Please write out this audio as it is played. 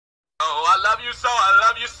I love you so, I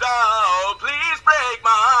love you so. Please break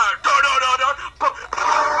my heart.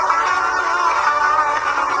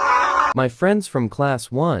 My friends from class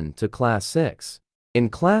 1 to class 6. In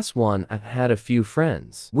class 1 I had a few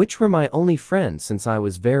friends, which were my only friends since I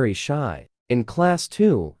was very shy. In class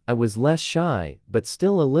 2, I was less shy, but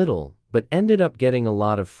still a little, but ended up getting a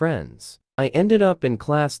lot of friends. I ended up in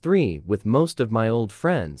class 3 with most of my old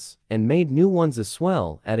friends, and made new ones as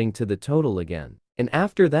well, adding to the total again. And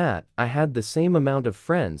after that, I had the same amount of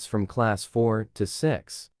friends from class 4 to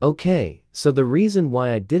 6. Okay, so the reason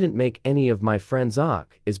why I didn't make any of my friends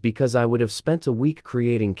is because I would have spent a week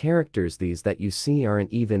creating characters. These that you see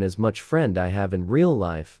aren't even as much friend I have in real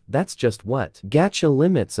life. That's just what Gacha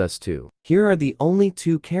limits us to. Here are the only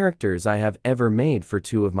 2 characters I have ever made for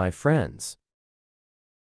 2 of my friends.